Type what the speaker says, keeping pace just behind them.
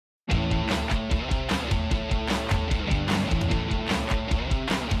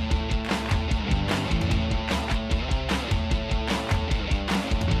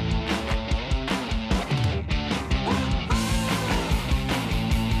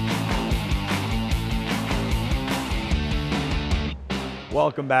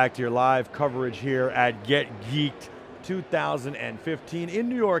Welcome back to your live coverage here at Get Geeked 2015 in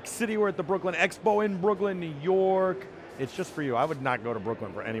New York City. We're at the Brooklyn Expo in Brooklyn, New York. It's just for you. I would not go to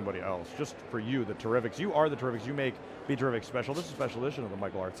Brooklyn for anybody else. Just for you, the Terrifics. You are the Terrifics. You make BeTerrific special. This is a special edition of the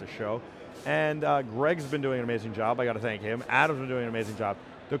Michael Artsis Show. And Greg's been doing an amazing job. I got to thank him. Adam's been doing an amazing job.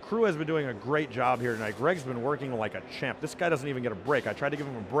 The crew has been doing a great job here tonight. Greg's been working like a champ. This guy doesn't even get a break. I tried to give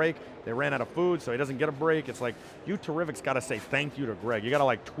him a break. They ran out of food, so he doesn't get a break. It's like, you Terrifics got to say thank you to Greg. You got to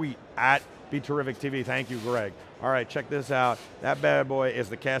like tweet at BeTerrific TV, thank you, Greg. All right, check this out. That bad boy is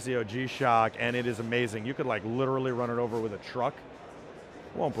the Casio G-Shock, and it is amazing. You could like literally run it over with a truck.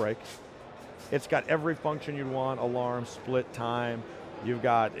 It won't break. It's got every function you'd want, alarm, split time. You've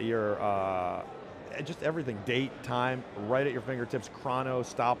got your, just everything, date, time, right at your fingertips, chrono,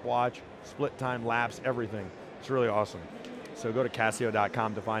 stopwatch, split time, lapse, everything. It's really awesome. So go to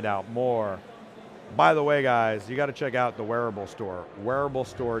Casio.com to find out more. By the way, guys, you got to check out the Wearables Store,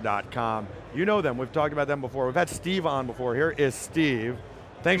 wearablestore.com. You know them. We've talked about them before. We've had Steve on before. Here is Steve.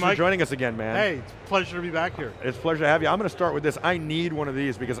 Thanks for joining us again, man. Hey, it's a pleasure to be back here. It's a pleasure to have you. I'm going to start with this. I need one of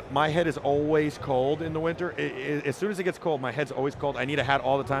these because my head is always cold in the winter. As soon as it gets cold, my head's always cold. I need a hat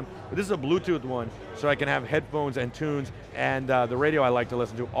all the time. But this is a Bluetooth one, so I can have headphones and tunes and the radio I like to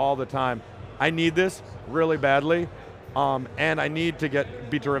listen to all the time. I need this really badly. And I need to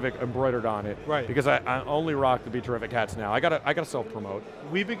get BeTerrific embroidered on it, right? Because I only rock the BeTerrific hats now. I gotta self-promote.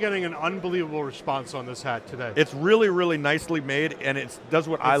 We've been getting an unbelievable response on this hat today. It's really, really nicely made, and it does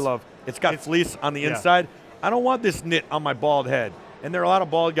what I love. It's got fleece on the inside. I don't want this knit on my bald head, and there are a lot of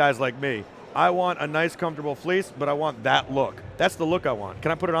bald guys like me. I want a nice, comfortable fleece, but I want that look. That's the look I want.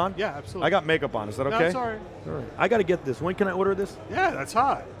 Can I put it on? Yeah, absolutely. I got makeup on. Is that okay? No, it's all right. All right. I got to get this. When can I order this? Yeah, that's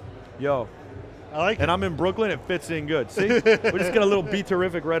hot. Yo. I like it. And I'm in Brooklyn, it fits in good. See? We just get a little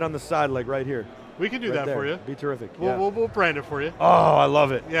BeTerrific right on the side, like right here. We can do that for you. BeTerrific, We'll brand it for you. Oh, I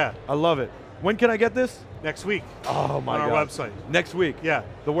love it. Yeah. I love it. When can I get this? Next week. Oh my God. On our website. Next week? Yeah.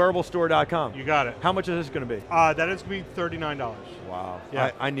 TheWearablesStore.com. You got it. How much is this going to be? That is going to be $39. Wow.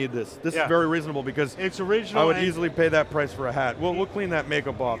 Yeah. I need this. This is very reasonable because it's original. I would easily pay that price for a hat. We'll clean that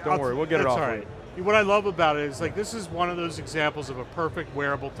makeup off. Don't worry. We'll get it off. That's all right. What I love about it is like this is one of those examples of a perfect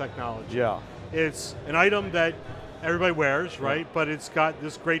wearable technology. Yeah. It's an item that everybody wears, right? But it's got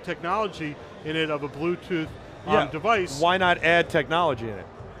this great technology in it of a Bluetooth device. Why not add technology in it?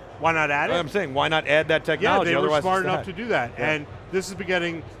 Why not add it? I'm saying, why not add that technology? Yeah, they were Otherwise smart enough to do that. Yeah. And this is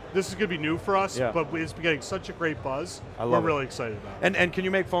going to be new for us, but it's getting such a great buzz. We're really excited about it. And can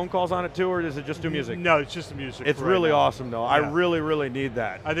you make phone calls on it too, or does it just do music? No, it's just the music. It's really awesome though. I really, really need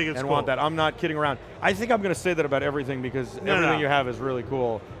that. I think it's and cool. want that. I'm not kidding around. I think I'm going to say that about everything because everything you have is really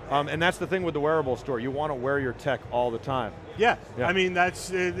cool. And that's the thing with the Wearables Store. You want to wear your tech all the time. Yeah. I mean,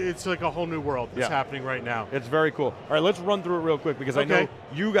 it's like a whole new world that's happening right now. It's very cool. All right, let's run through it real quick because I know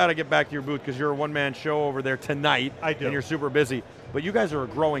you got to get back to your booth because you're a one-man show over there tonight. I do. And you're super busy. But you guys are a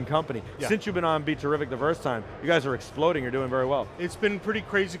growing company. Yeah. Since you've been on BeTerrific the first time, you guys are exploding. You're doing very well. It's been a pretty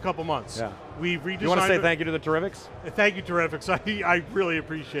crazy couple months. Yeah. We've redesigned. You want to say thank you to the Terrifics? Thank you, Terrifics. I really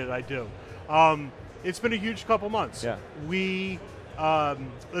appreciate it. I do. It's been a huge couple months. Yeah. We,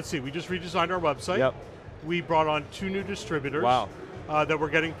 let's see, we just redesigned our website. Yep. We brought on 2 new distributors. Wow. That we're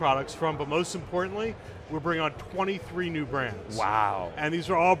getting products from, but most importantly, we're bringing on 23 new brands. Wow. And these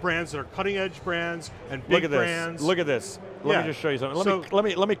are all brands that are cutting edge brands and big brands. Look at this. Let me just show you something.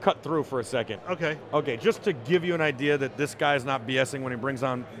 Let me cut through for a second. Okay. Okay, just to give you an idea that this guy's not BSing when he brings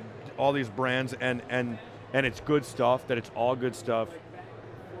on all these brands and it's good stuff, that it's all good stuff.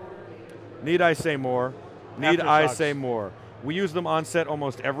 Need I say more? Need I say more? We use them on set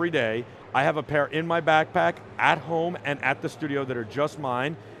almost every day. I have a pair in my backpack, at home, and at the studio that are just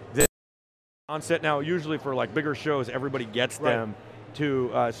mine. That on set now, usually for like bigger shows, everybody gets them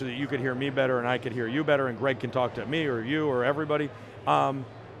to so that you could hear me better and I could hear you better and Greg can talk to me or you or everybody.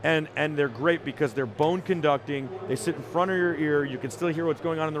 And they're great because they're bone conducting. They sit in front of your ear. You can still hear what's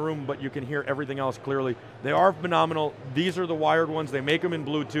going on in the room, but you can hear everything else clearly. They are phenomenal. These are the wired ones. They make them in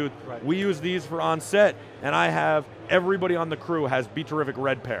Bluetooth. Right. We use these for on set, and I have everybody on the crew has BeTerrific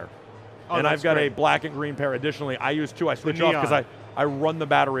red pair. And I've got a black and green pair. Additionally, I use 2. I switch off because I run the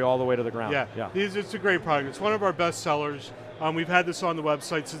battery all the way to the ground. Yeah. It's a great product. It's one of our best sellers. We've had this on the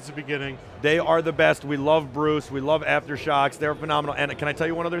website since the beginning. They are the best. We love Bruce. We love Aftershocks. They're phenomenal. And can I tell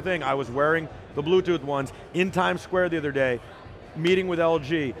you one other thing? I was wearing the Bluetooth ones in Times Square the other day, meeting with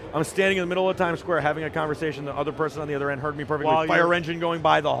LG. I'm standing in the middle of Times Square having a conversation. The other person on the other end heard me perfectly. Fire engine going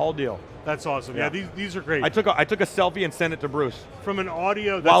by, the whole deal. That's awesome. Yeah, these are great. I took a selfie and sent it to Bruce. From an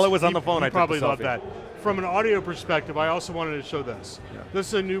audio, while it was on the phone, I took probably the selfie. love that. from an audio perspective, I also wanted to show this. Yeah. This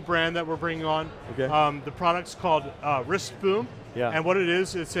is a new brand that we're bringing on. Okay. The product's called Wrist Boom. Yeah. And what it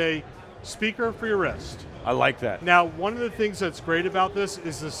is, it's a speaker for your wrist. I like that. Now, one of the things that's great about this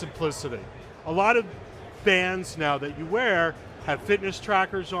is the simplicity. A lot of bands now that you wear have fitness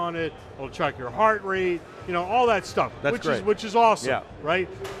trackers on it. It'll track your heart rate, you know, all that stuff. That's great. Which is awesome, Yeah. right?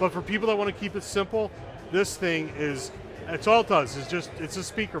 But for people that want to keep it simple, this thing is, it's all it does is just, it's a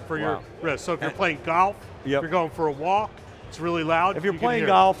speaker for your wrist. So if you're playing golf, if you're going for a walk, it's really loud. If you're playing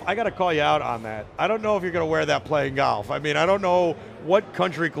golf, I got to call you out on that. I don't know if you're going to wear that playing golf. I mean, I don't know what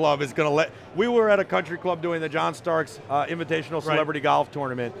country club is going to let. We were at a country club doing the John Starks Invitational Celebrity Golf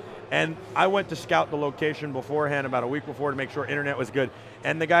Tournament, and I went to scout the location beforehand, about a week before, to make sure internet was good.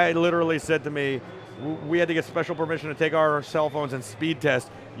 And the guy literally said to me, we had to get special permission to take our cell phones and speed test.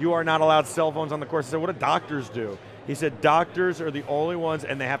 You are not allowed cell phones on the course. I said, what do doctors do? He said don't are the only ones,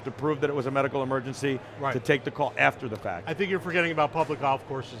 and they have to prove that it was a medical emergency to take the call after the fact. I think you're forgetting about public golf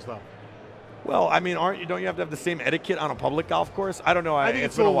courses, though. Well, I mean, don't you have to have the same etiquette on a public golf course? I don't know. I think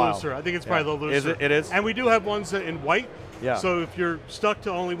it's a little looser. I think it's probably a little looser. It is? And we do have ones that in white. Yeah. So if you're stuck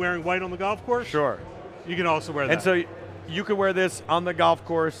to only wearing white on the golf course, sure, you can also wear that. And so you could wear this on the golf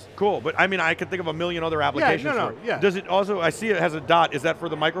course. Cool. But I mean, I could think of a million other applications for it. Yeah. Does it also, I see it has a dot. Is that for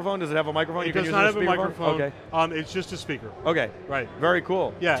the microphone? Does it have a microphone? It does not have a microphone. Okay. It's just a speaker. Okay. Right. Very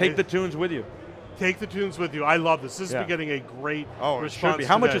cool. Yeah. Take the tunes with you. Take the tunes with you. I love this. This has been getting a great response today.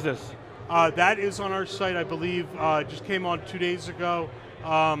 How much is this? That is on our site, I believe. Just came on 2 days ago.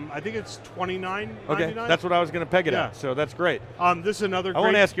 I think it's $29.99. Okay, that's what I was going to peg it at, so that's great. This is another great... I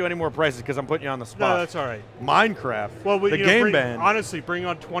won't ask you any more prices because I'm putting you on the spot. No, that's all right. Minecraft, well, the game band. Honestly, bring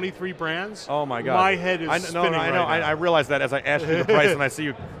on 23 brands. Oh my God. My head is spinning right now. I realize that as I ask you the price and I see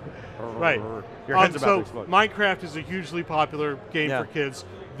you... Right. Your head's about to explode. Minecraft is a hugely popular game for kids.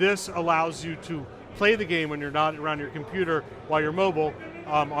 This allows you to play the game when you're not around your computer while you're mobile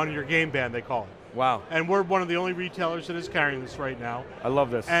on your game band, they call it. Wow. And we're one of the only retailers that is carrying this right now. I love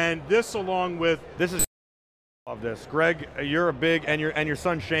this. And this along with... This is... Love this. Greg, you're a big... And your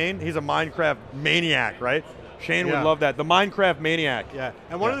son Shane, he's a Minecraft maniac, right? Shane would love that. The Minecraft maniac. Yeah.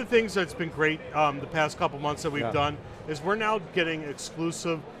 And one of the things that's been great the past couple months that we've done is we're now getting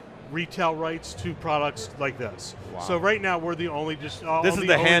exclusive retail rights to products like this. Wow. So right now we're the only this is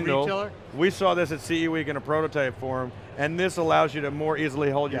the handle. Retailer. We saw this at CE Week in a prototype forum, and this allows you to more easily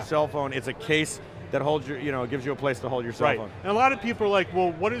hold your cell phone. It's a case that holds your, gives you a place to hold your cell phone. And a lot of people are like,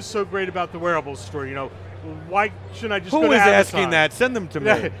 well, what is so great about the Wearables Store? Why shouldn't I just go to Who is Amazon? asking that? Send them to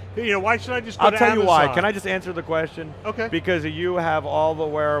me. Why should I just go to Amazon? I'll tell you why. Can I just answer the question? Okay. Because you have all the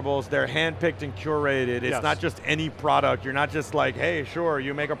wearables. They're handpicked and curated. It's not just any product. You're not just like, hey, sure,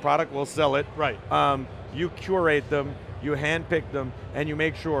 you make a product, we'll sell it. Right. You curate them, you handpick them, and you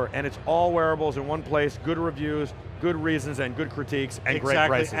make sure. And it's all wearables in one place, good reviews, good reasons, and good critiques, and great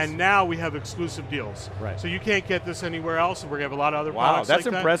prices. And now we have exclusive deals. Right. So you can't get this anywhere else, and we're going to have a lot of other products like that.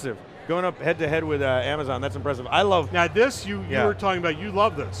 Wow, that's impressive. Going up head to head with Amazon, that's impressive. I love... Now this, you were talking about, you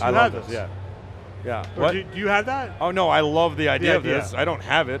love this. I love this, yeah. What? Do you have that? Oh no, I love the idea of this. I don't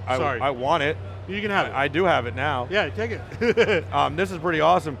have it. Sorry. I want it. You can have it. I do have it now. Yeah, take it. This is pretty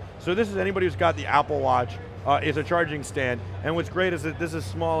awesome. So this is anybody who's got the Apple Watch. It's a charging stand, and what's great is that this is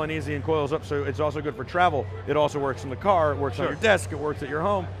small and easy and coils up, so it's also good for travel. It also works in the car, it works on your desk, it works at your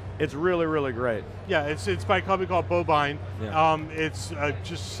home. It's really, really great. Yeah, it's by a company called Bovine. Yeah. It's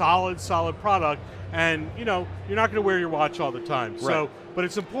just solid product, and you're not going to wear your watch all the time. Right. So, but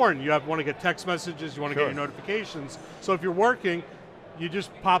it's important. You want to get text messages, you want to get your notifications. So if you're working, you just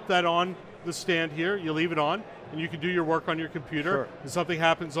pop that on the stand here, you leave it on, and you can do your work on your computer. Sure. If something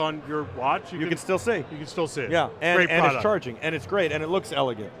happens on your watch, you can still see. You can still see it. Yeah, and great it's charging, and it's great, and it looks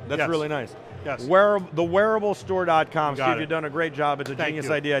elegant. That's really nice. Yes. Thewearablestore.com. Steve, you've done a great job. It's a genius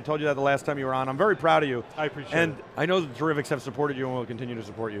idea. I told you that the last time you were on. I'm very proud of you. I appreciate it. And I know the Terrifics have supported you and will continue to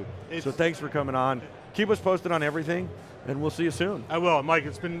support you. So thanks for coming on. Keep us posted on everything, and we'll see you soon. I will. Mike,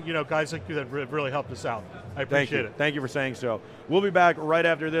 it's been guys like you that have really helped us out. I appreciate it. Thank you for saying so. We'll be back right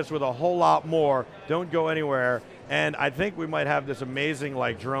after this with a whole lot more. Don't go anywhere. And I think we might have this amazing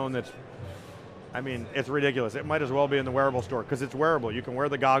drone that's, it's ridiculous. It might as well be in the Wearable Store because it's wearable. You can wear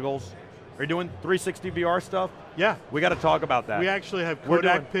the goggles. Are you doing 360 VR stuff? Yeah. We got to talk about that. We actually have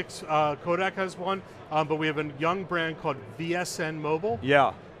Kodak picks. Kodak has one, but we have a young brand called VSN Mobile.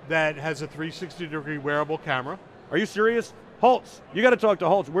 Yeah. That has a 360-degree wearable camera. Are you serious? Holtz, you got to talk to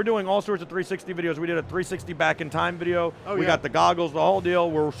Holtz. We're doing all sorts of 360 videos. We did a 360 back in time video. We got the goggles, the whole deal.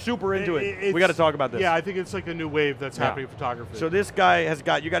 We're super into it. We got to talk about this. Yeah, I think it's like a new wave that's happening in photography. So this guy has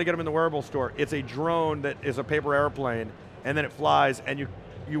got, you got to get him in the Wearable Store. It's a drone that is a paper airplane, and then it flies, and you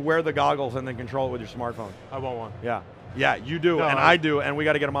you wear the goggles and then control it with your smartphone. I want one. Yeah. Yeah, you do, no, and I do, and we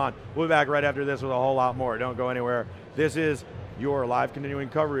got to get them on. We'll be back right after this with a whole lot more. Don't go anywhere. This is your live continuing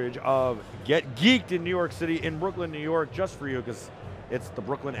coverage of Get Geeked in New York City, in Brooklyn, New York, just for you, because it's the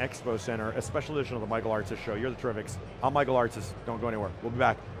Brooklyn Expo Center, a special edition of the Michael Artsis Show. You're the Terrifics. I'm Michael Artsis. Don't go anywhere. We'll be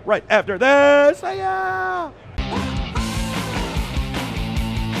back right after this. Yeah.